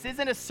faith. So this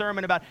isn't a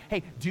sermon about,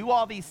 hey, do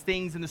all these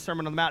things in the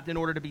Sermon on the Mount in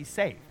order to be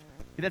saved.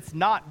 That's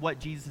not what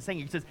Jesus is saying.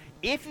 He says,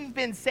 if you've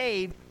been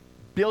saved,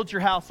 build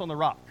your house on the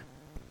rock.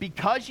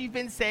 Because you've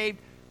been saved,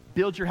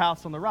 build your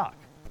house on the rock.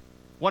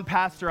 One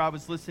pastor I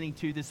was listening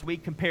to this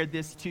week compared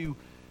this to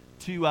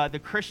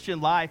the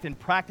Christian life and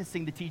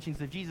practicing the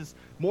teachings of Jesus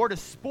more to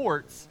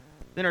sports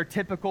than our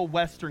typical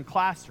Western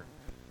classroom.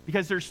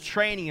 Because there's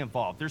training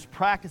involved, there's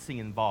practicing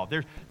involved,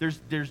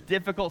 there's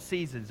difficult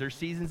seasons, there's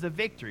seasons of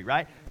victory,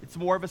 right? It's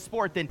more of a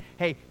sport than,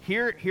 hey,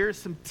 here's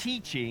some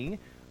teaching,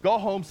 go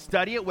home,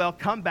 study it well,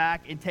 come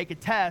back and take a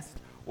test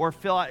or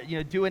fill out,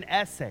 do an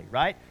essay,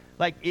 right?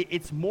 Like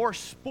it's more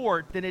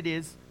sport than it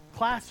is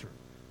classroom.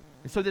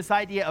 And so this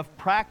idea of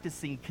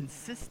practicing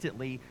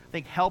consistently, I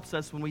think, helps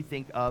us when we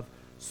think of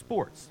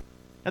sports.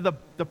 Now,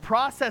 the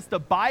process the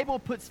Bible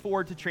puts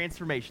forward to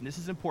transformation, this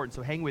is important,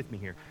 so hang with me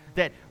here,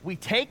 that we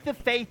take the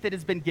faith that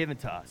has been given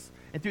to us,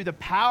 and through the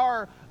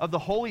power of the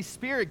Holy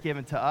Spirit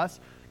given to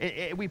us,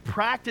 we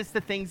practice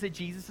the things that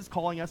Jesus is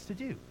calling us to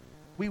do.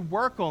 We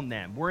work on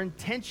them. We're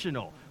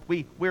intentional.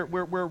 We're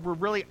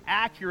really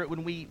accurate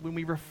when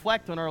we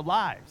reflect on our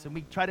lives, and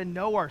we try to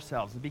know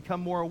ourselves and become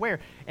more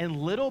aware. And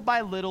little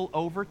by little,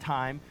 over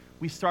time,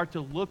 we start to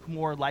look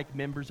more like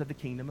members of the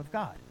kingdom of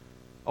God.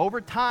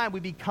 Over time, we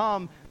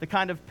become the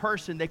kind of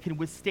person that can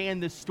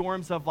withstand the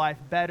storms of life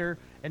better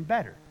and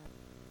better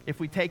if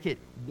we take it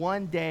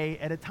one day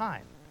at a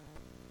time.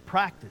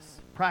 Practice,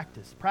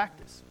 practice,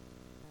 practice.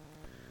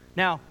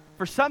 Now,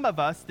 for some of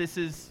us, this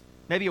is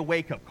maybe a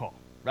wake-up call,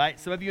 right?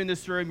 Some of you in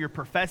this room, you're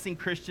professing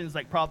Christians,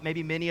 like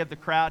maybe many of the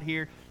crowds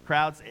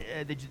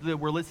that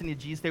were listening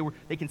to Jesus, they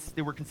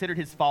were considered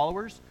his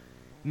followers.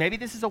 Maybe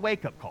this is a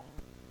wake-up call.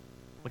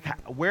 Like,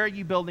 where are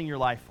you building your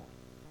life on?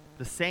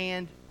 The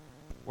sand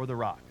or the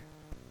rock?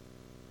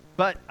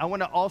 But I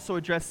want to also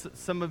address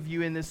some of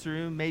you in this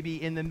room,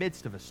 maybe in the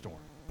midst of a storm,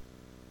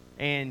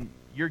 and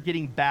you're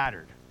getting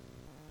battered.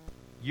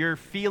 You're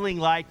feeling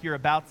like you're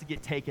about to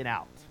get taken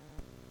out.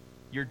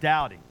 You're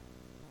doubting.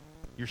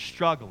 You're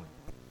struggling.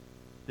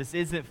 This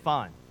isn't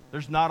fun.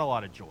 There's not a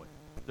lot of joy.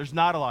 There's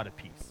not a lot of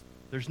peace.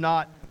 There's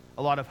not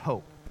a lot of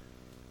hope.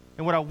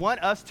 And what I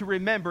want us to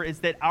remember is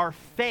that our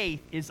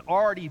faith is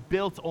already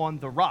built on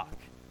the rock.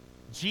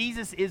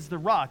 Jesus is the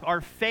rock.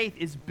 Our faith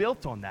is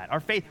built on that. Our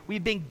faith,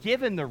 we've been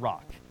given the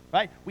rock,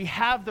 right? We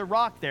have the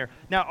rock there.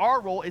 Now,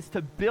 our role is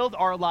to build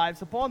our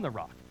lives upon the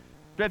rock.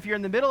 But if you're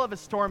in the middle of a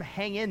storm,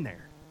 hang in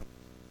there.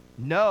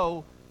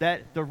 Know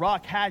that the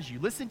rock has you.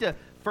 Listen to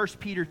 1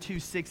 Peter 2,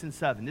 6 and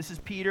 7. This is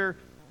Peter,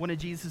 one of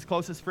Jesus'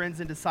 closest friends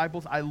and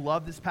disciples. I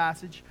love this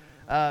passage.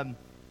 And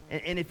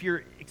if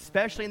you're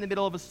especially in the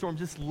middle of a storm,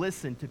 just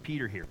listen to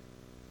Peter here.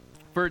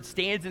 For it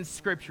stands in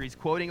Scripture. He's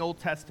quoting Old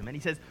Testament.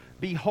 He says,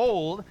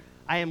 "Behold,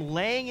 I am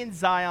laying in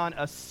Zion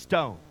a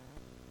stone,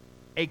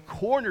 a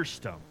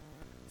cornerstone."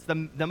 It's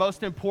the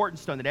most important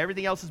stone that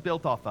everything else is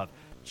built off of.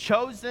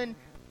 "Chosen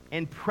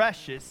and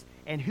precious,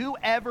 and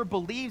whoever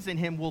believes in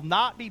him will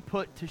not be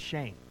put to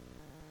shame."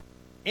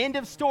 End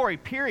of story,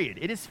 period.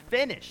 It is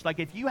finished. Like,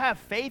 if you have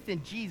faith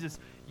in Jesus,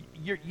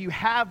 you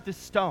have the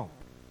stone.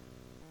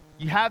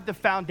 You have the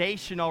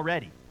foundation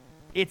already.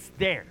 It's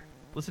there.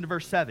 Listen to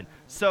verse 7.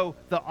 "So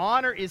the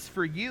honor is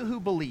for you who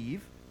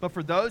believe, but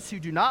for those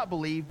who do not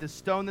believe, the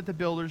stone that the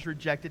builders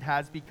rejected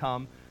has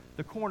become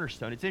the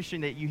cornerstone." It's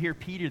interesting that you hear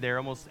Peter there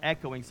almost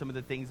echoing some of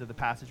the things of the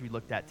passage we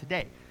looked at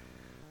today.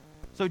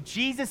 So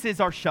Jesus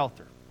is our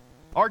shelter.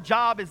 Our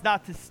job is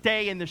not to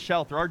stay in the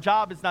shelter. Our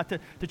job is not to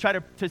try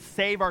to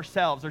save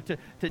ourselves or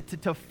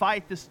to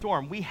fight the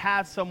storm. We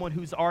have someone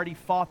who's already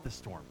fought the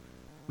storm.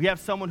 We have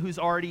someone who's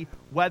already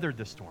weathered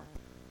the storm.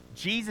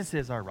 Jesus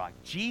is our rock.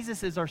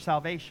 Jesus is our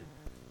salvation.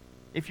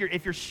 If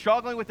you're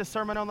struggling with the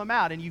Sermon on the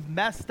Mount and you've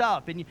messed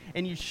up and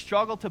you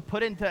struggle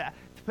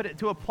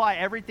to apply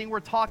everything we're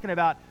talking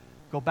about,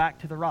 go back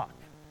to the rock.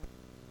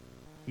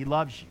 He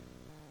loves you.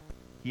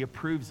 He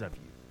approves of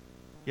you.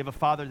 You have a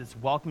Father that's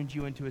welcomed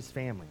you into his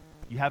family.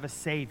 You have a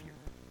Savior.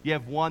 You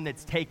have one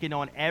that's taken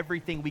on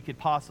everything we could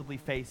possibly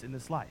face in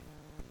this life.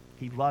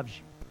 He loves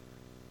you.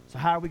 So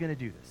how are we going to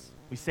do this?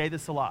 We say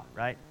this a lot,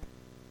 right?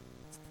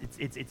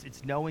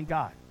 It's knowing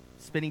God,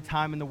 spending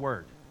time in the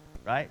Word,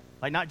 right?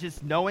 Like, not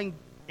just knowing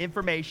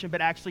information,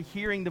 but actually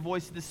hearing the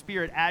voice of the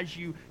Spirit as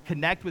you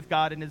connect with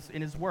God in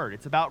His Word.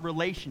 It's about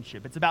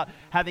relationship. It's about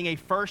having a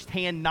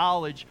first-hand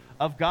knowledge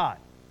of God.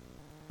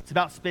 It's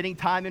about spending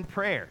time in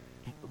prayer.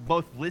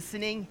 both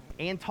listening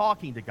and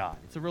talking to God.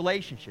 It's a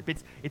relationship.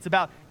 It's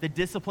about the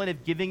discipline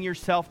of giving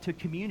yourself to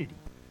community,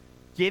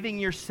 giving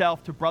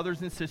yourself to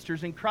brothers and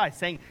sisters in Christ,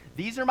 saying,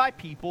 these are my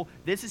people,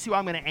 this is who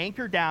I'm going to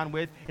anchor down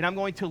with, and I'm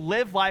going to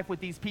live life with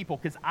these people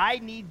because I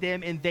need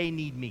them and they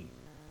need me.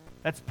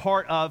 That's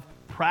part of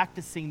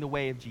practicing the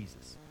way of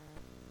Jesus.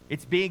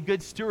 It's being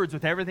good stewards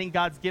with everything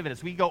God's given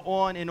us. We go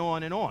on and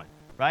on and on,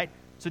 right?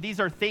 So these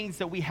are things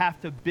that we have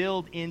to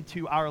build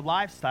into our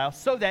lifestyle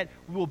so that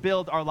we will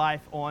build our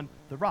life on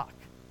the rock,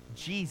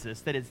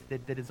 Jesus, that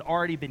has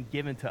already been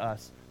given to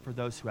us for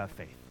those who have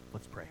faith.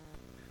 Let's pray.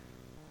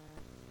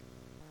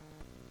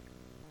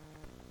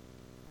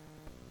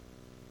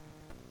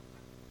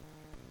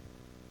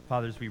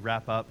 Father, as we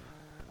wrap up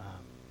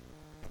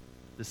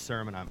this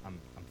sermon, I'm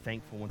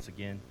thankful once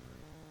again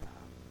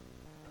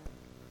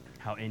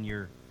how in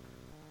your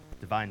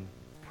divine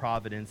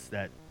providence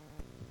that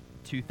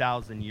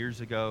 2,000 years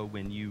ago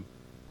when you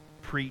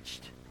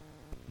preached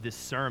this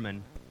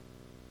sermon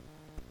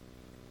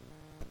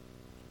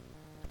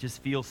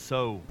just feels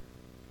so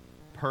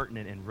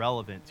pertinent and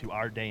relevant to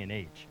our day and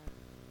age.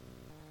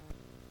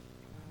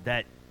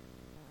 That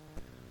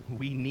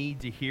we need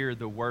to hear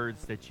the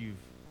words that you've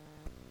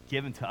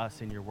given to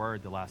us in your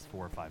word the last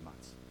 4 or 5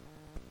 months.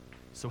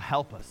 So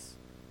help us.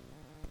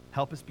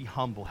 Help us be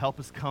humble. Help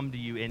us come to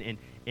you and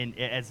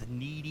as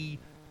needy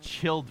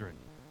children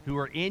who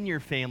are in your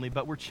family,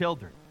 but we're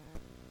children.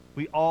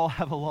 We all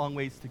have a long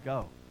ways to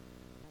go.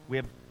 We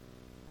have.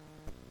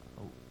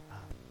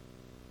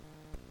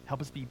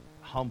 Help us be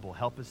humble.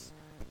 Help us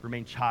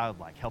remain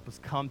childlike. Help us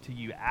come to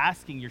you,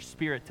 asking your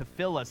Spirit to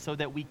fill us so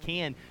that we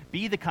can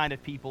be the kind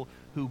of people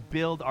who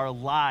build our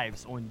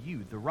lives on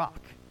you, the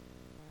rock,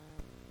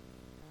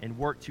 and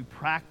work to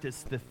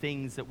practice the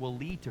things that will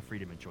lead to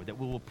freedom and joy, that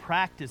we will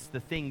practice the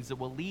things that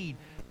will lead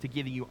to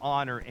giving you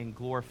honor and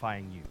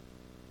glorifying you.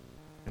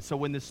 And so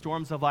when the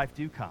storms of life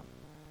do come,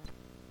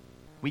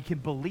 we can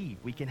believe,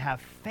 we can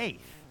have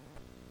faith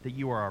that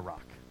you are our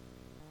rock.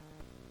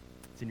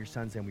 It's in your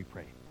Son's name we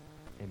pray.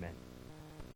 Amen.